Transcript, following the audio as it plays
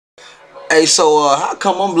Hey, so how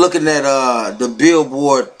come I'm looking at the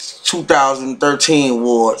Billboard 2013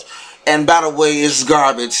 awards, and by the way, it's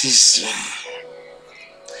garbage.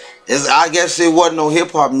 I guess it wasn't no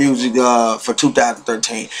hip hop music for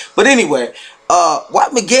 2013. But anyway, why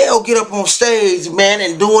Miguel get up on stage, man,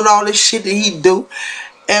 and doing all this shit that he do,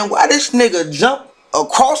 and why this nigga jump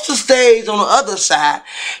across the stage on the other side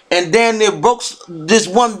and then they broke this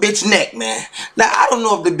one bitch neck, man. Now I don't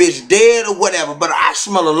know if the bitch dead or whatever, but I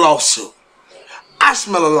smell a lawsuit. I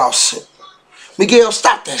smell a lawsuit. Miguel,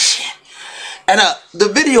 stop that shit. And the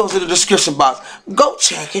video's in the description box. Go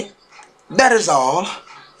check it. That is all.